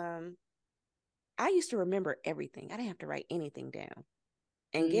 I used to remember everything. I didn't have to write anything down,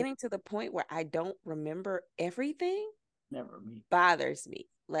 and getting to the point where I don't remember everything bothers me.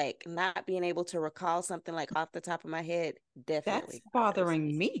 Like not being able to recall something like off the top of my head, definitely. That's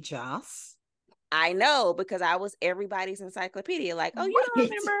bothering me, Joss. I know, because I was everybody's encyclopedia. Like, oh, you don't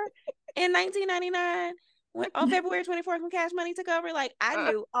remember in 1999 on February 24th when Cash Money took over, like I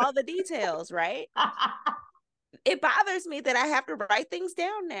knew all the details, right? It bothers me that I have to write things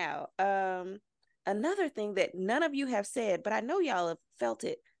down now. Another thing that none of you have said, but I know y'all have felt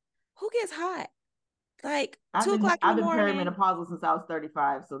it. Who gets hot? Like 2 o'clock in the morning. I've been perimenopausal since I was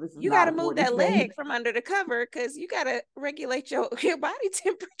 35, so this is you got to move that leg from under the cover because you got to regulate your body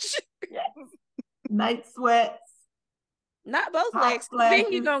temperature. Yes. Night sweats. Not both legs.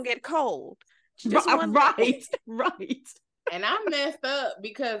 Then you're going to get cold. Just one leg. Right. And I messed up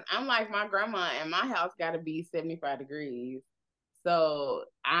because I'm like my grandma and my house got to be 75 degrees. So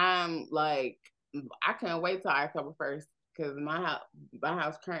I'm like, I can't wait till October 1st because my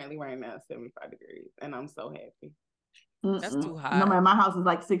house currently right now is 75 degrees and I'm so happy. That's too hot. No, man, my house is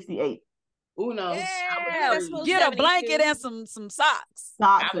like 68. Ooh, no. Yeah, get a blanket and some socks.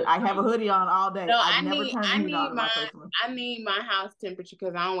 I have a hoodie on all day. No, I need my house temperature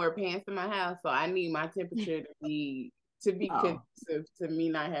because I don't wear pants in my house, so I need my temperature to be conducive to me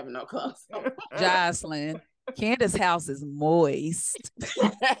not having no clothes. Jocelyn, Candace's house is moist.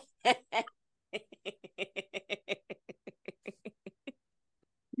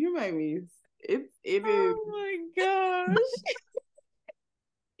 You make me. It is. Oh my gosh.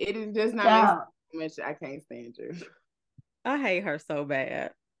 It is just not much. I can't stand you. I hate her so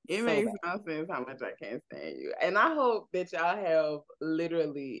bad. It makes no sense how much I can't stand you. And I hope that y'all have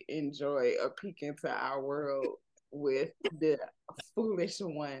literally enjoyed a peek into our world with the foolish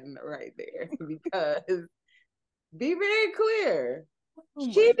one right there. Because be very clear.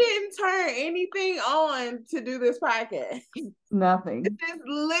 She didn't turn anything on to do this podcast. Nothing. This is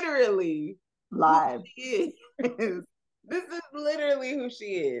literally live. This is literally who she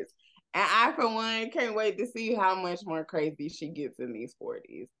is. And I, for one, can't wait to see how much more crazy she gets in these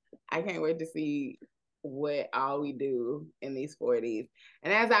 40s. I can't wait to see what all we do in these 40s.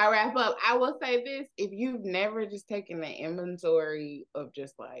 And as I wrap up, I will say this. If you've never just taken the inventory of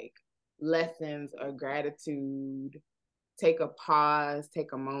just like lessons or gratitude, take a pause,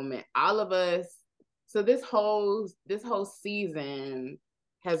 take a moment. All of us. So this whole season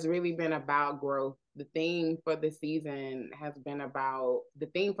has really been about growth. The theme for the season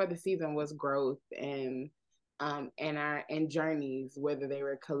was growth and journeys, whether they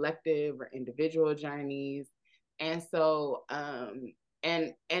were collective or individual journeys. And so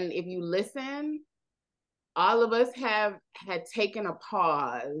and if you listen, all of us had taken a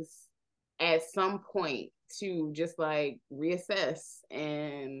pause at some point to just like reassess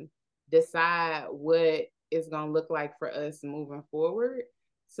and decide what it's gonna look like for us moving forward.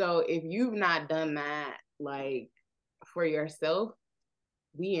 So if you've not done that, like for yourself,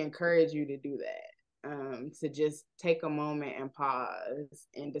 we encourage you to do that. To just take a moment and pause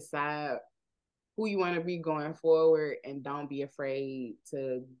and decide who you want to be going forward, and don't be afraid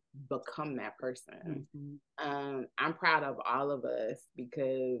to become that person. Mm-hmm. I'm proud of all of us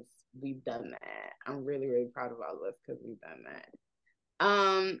because we've done that. I'm really, really proud of all of us because we've done that.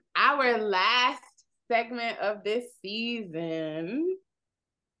 Our last segment of this season,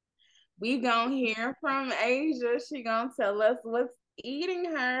 we gonna hear from Asia. She gonna tell us what's eating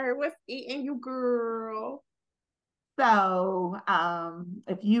you, girl. So,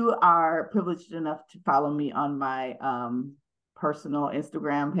 if you are privileged enough to follow me on my personal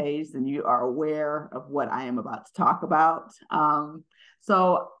Instagram page, then you are aware of what I am about to talk about.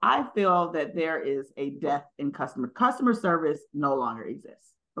 So I feel that there is a death in customer service no longer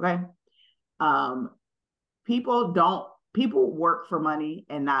exists. Okay. People work for money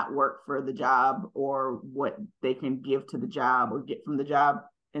and not work for the job or what they can give to the job or get from the job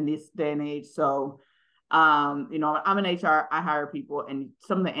in this day and age. So, I'm in HR, I hire people, and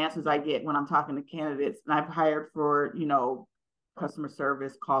some of the answers I get when I'm talking to candidates, and I've hired for, customer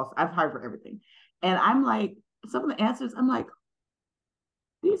service calls, I've hired for everything. And I'm like, some of the answers, I'm like,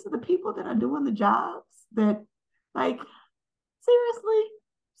 these are the people that are doing the jobs that, like, seriously?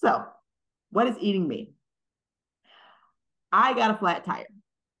 So, what is eating me? I got a flat tire,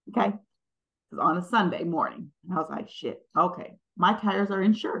 okay? It was on a Sunday morning. And I was like, shit, okay. My tires are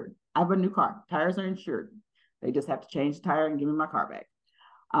insured. I have a new car. Tires are insured. They just have to change the tire and give me my car back.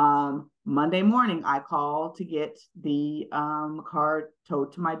 Monday morning, I called to get the car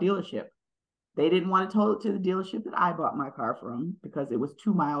towed to my dealership. They didn't want to tow it to the dealership that I bought my car from because it was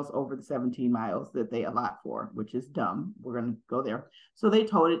 2 miles over the 17 miles that they allot for, which is dumb. We're going to go there. So they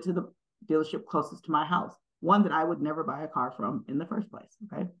towed it to the dealership closest to my house, one that I would never buy a car from in the first place,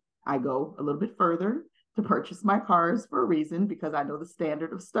 okay? I go a little bit further to purchase my cars for a reason, because I know the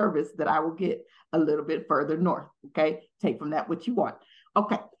standard of service that I will get a little bit further north, okay? Take from that what you want.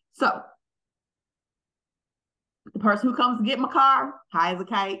 Okay, so the person who comes to get my car, high as a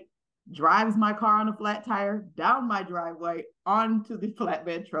kite, drives my car on a flat tire down my driveway onto the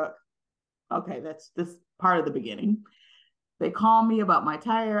flatbed truck. Okay, that's just part of the beginning. They call me about my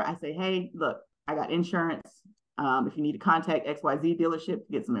tire. I say, hey, look, I got insurance. If you need to contact XYZ dealership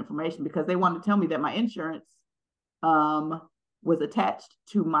to get some information, because they wanted to tell me that my insurance was attached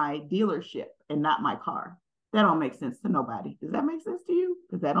to my dealership and not my car. That don't make sense to nobody. Does that make sense to you?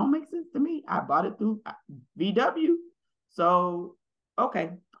 Because that don't make sense to me. I bought it through VW. So,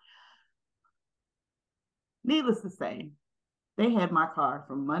 okay. Needless to say, they had my car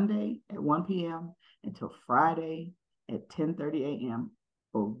from Monday at 1 p.m. until Friday at 10:30 a.m.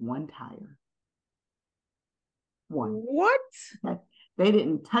 for one tire. One. What? Okay. They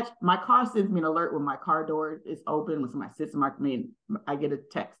didn't touch my car. Sends me an alert when my car door is open. When somebody sits in my, I get a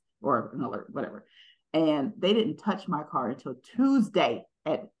text or an alert, whatever. And they didn't touch my car until Tuesday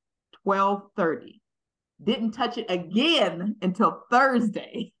at 12:30. Didn't touch it again until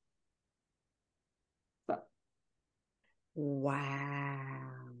Thursday. So, wow.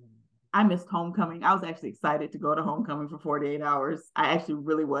 I missed homecoming. I was actually excited to go to homecoming for 48 hours. I actually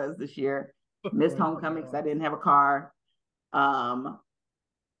really was this year. Missed homecoming because I didn't have a car.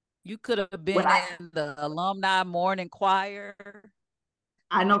 You could have been in the alumni morning choir.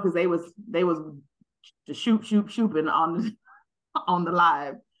 I know, because they was shooting on the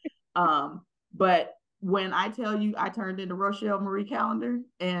live. But when I tell you I turned into Rochelle Marie Callender,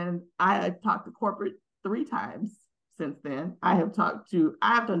 and I have talked to corporate 3 times since then. I have talked to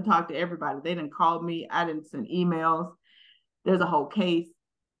everybody. They didn't call me. I didn't send emails. There's a whole case.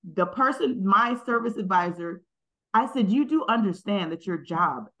 The person, my service advisor, I said, you do understand that your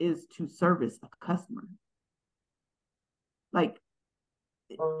job is to service a customer. Like,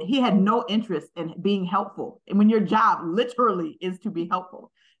 he had no interest in being helpful. And when your job literally is to be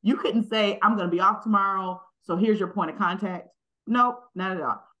helpful, you couldn't say, I'm going to be off tomorrow, so here's your point of contact. Nope, not at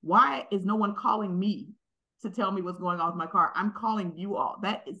all. Why is no one calling me to tell me what's going on with my car? I'm calling you all.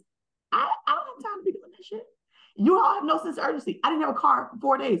 That is, I don't have time to be doing that shit. You all have no sense of urgency. I didn't have a car for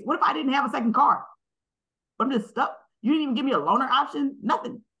 4 days. What if I didn't have a second car? I'm just stuck. You didn't even give me a loaner option,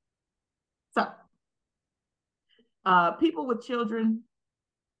 nothing. So, people with children,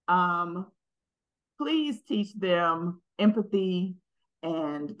 please teach them empathy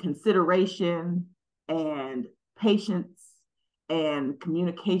and consideration and patience and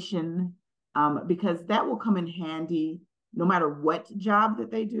communication, because that will come in handy no matter what job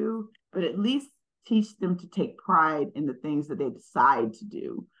that they do, but at least teach them to take pride in the things that they decide to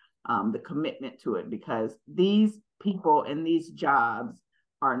do, the commitment to it, because these people in these jobs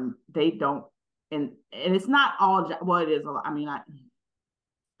and it's not all, well, it is a lot. I mean,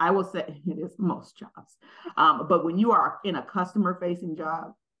 I will say it is most jobs. But when you are in a customer facing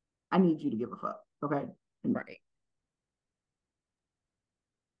job, I need you to give a fuck. Okay. Right.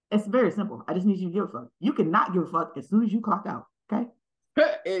 It's very simple. I just need you to give a fuck. You cannot give a fuck as soon as you clock out. Okay.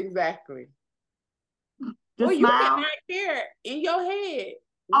 Exactly. Just you smile. cannot care in your head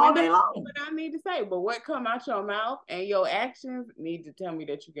all day long. What I need to say, but what come out your mouth and your actions need to tell me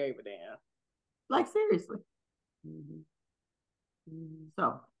that you gave a damn. Like, seriously. Mm-hmm. Mm-hmm.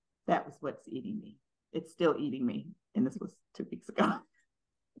 So that was what's eating me. It's still eating me. And this was 2 weeks ago.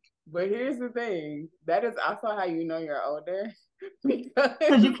 But here's the thing. That is also how you know you're older.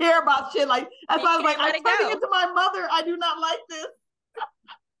 Because you care about shit like, that's why I was like, I'm turning into my mother. I do not like this.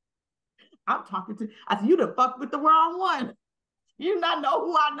 I'm talking to, I said, you done fucked with the wrong one. You not know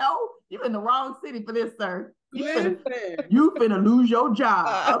who I know? You in the wrong city for this, sir. You finna lose your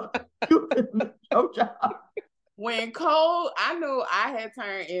job. You finna lose your job. When Cole, I knew I had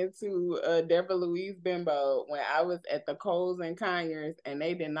turned into a Deborah Louise Bimbo when I was at the Kohl's and Conyers, and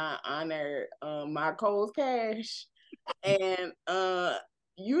they did not honor my Kohl's cash. And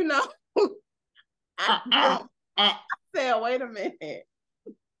you know, I said, wait a minute.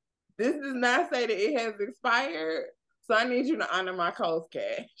 This does not say that it has expired, so I need you to honor my Kohl's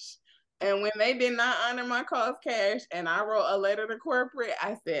cash. And when they did not honor my Kohl's cash, and I wrote a letter to corporate,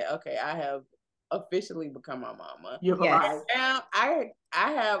 I said, okay, I have officially become my mama. You've arrived. Now I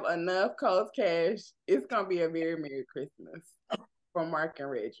have enough Kohl's cash. It's gonna be a very Merry Christmas from Mark and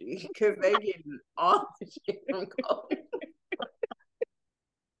Reggie, because they getting all the shit from Kohl's.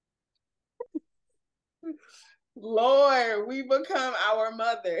 Lord, we become our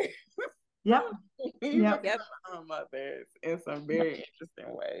mother. Yep. We become our mothers in some very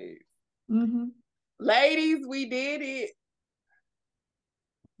interesting ways. Mm-hmm. Ladies, we did it.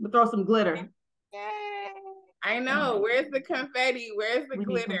 We'll throw some glitter. Yay. I know. Where's the confetti? Where's the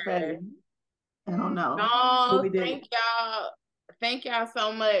glitter? I don't know. No, thank y'all. Thank y'all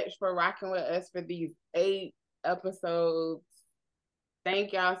so much for rocking with us for these 8 episodes.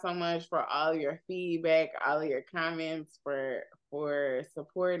 Thank y'all so much for all your feedback, all of your comments, for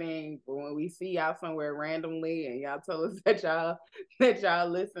supporting. For when we see y'all somewhere randomly and y'all tell us that y'all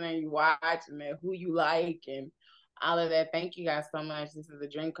listening, you watch, and that who you like and all of that. Thank you guys so much. This is a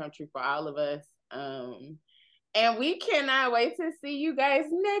dream come true for all of us. And we cannot wait to see you guys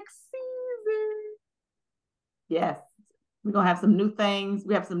next season. Yes. We're going to have some new things.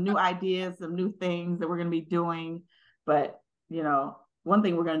 We have some new ideas, some new things that we're going to be doing. But, you know, one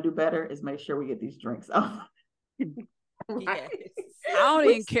thing we're going to do better is make sure we get these drinks off. Yes. I don't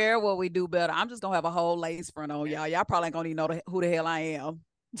even care what we do better. I'm just going to have a whole lace front on y'all. Y'all probably ain't going to even know who the hell I am.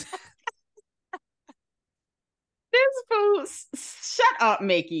 This food, shut up,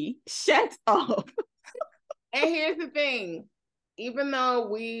 Mickey. Shut up. And here's the thing. Even though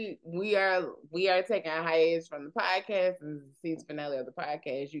we are taking a hiatus from the podcast and the season finale of the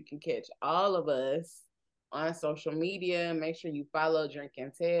podcast, you can catch all of us on social media. Make sure you follow Drink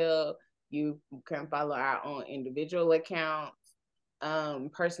and Tell. You can follow our own individual accounts.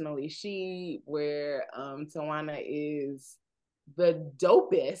 Personally, where Tawana is the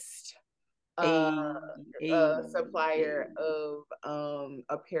dopest supplier of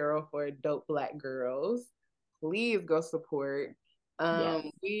apparel for dope Black girls. Please go support. Yes.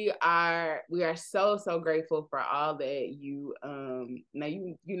 We are so grateful for all that you now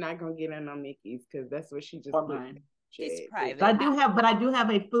you're not gonna get in on Mickey's because that's what she just Or put. mine. It's private. But I do have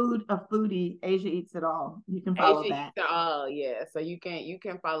a foodie, Asia Eats It All. You can follow Asia that. Eats It All, yeah. So you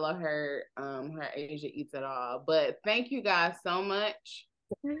can follow her, her Asia Eats It All. But thank you guys so much.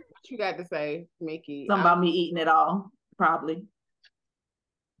 What you got to say, Mickey? Something about me eating it all, probably.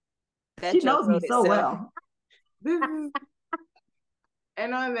 That She knows me so well.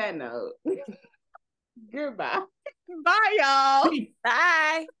 And on that note, goodbye. Bye, y'all.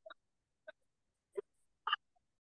 Bye.